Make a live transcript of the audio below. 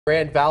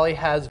Grand Valley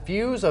has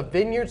views of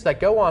vineyards that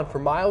go on for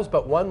miles,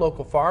 but one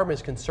local farm is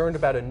concerned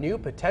about a new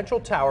potential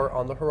tower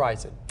on the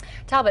horizon.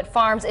 Talbot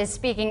Farms is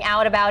speaking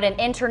out about an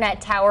internet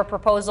tower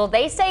proposal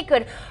they say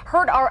could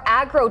hurt our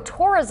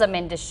agro-tourism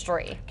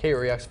industry.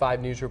 KREX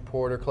 5 News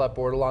reporter Colette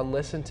Bordelon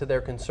listened to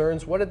their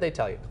concerns. What did they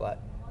tell you, Colette?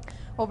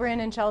 Well,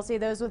 Brandon, Chelsea,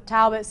 those with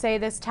Talbot say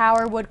this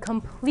tower would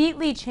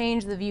completely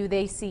change the view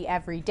they see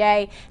every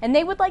day, and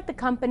they would like the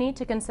company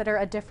to consider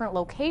a different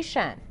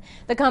location.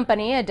 The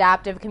company,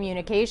 Adaptive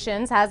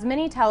Communications, has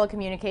many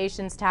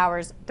telecommunications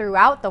towers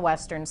throughout the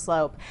western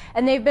slope,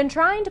 and they've been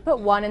trying to put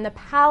one in the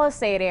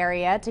Palisade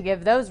area to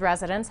give those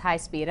residents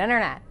high-speed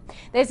internet.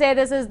 They say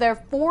this is their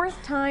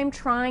fourth time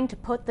trying to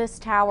put this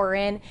tower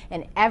in,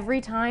 and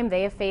every time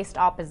they have faced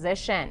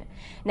opposition.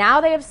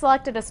 Now they have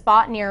selected a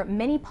spot near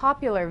many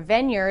popular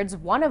vineyards,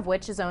 one of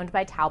which is owned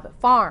by Talbot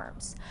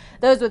Farms.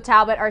 Those with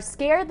Talbot are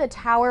scared the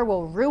tower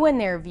will ruin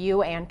their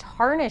view and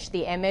tarnish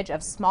the image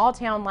of small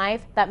town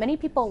life that many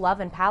people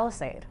love in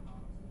Palisade.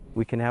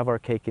 We can have our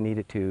cake and eat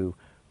it too.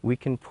 We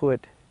can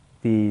put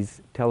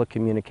these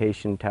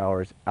telecommunication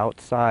towers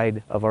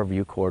outside of our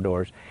view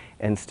corridors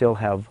and still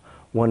have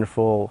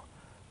wonderful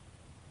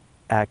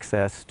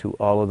access to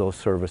all of those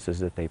services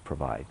that they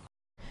provide.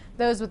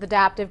 Those with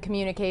Adaptive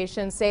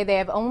Communications say they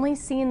have only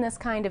seen this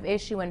kind of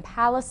issue in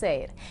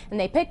Palisade, and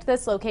they picked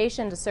this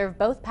location to serve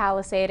both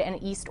Palisade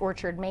and East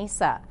Orchard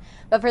Mesa.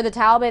 But for the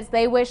Talbots,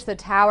 they wish the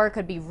tower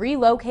could be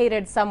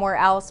relocated somewhere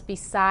else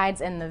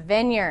besides in the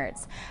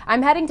vineyards.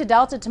 I'm heading to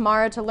Delta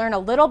tomorrow to learn a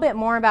little bit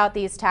more about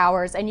these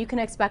towers, and you can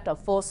expect a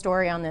full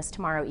story on this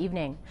tomorrow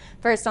evening.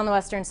 First on the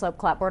Western Slope,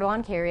 Colette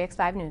Bordelon, KREX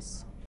 5 News.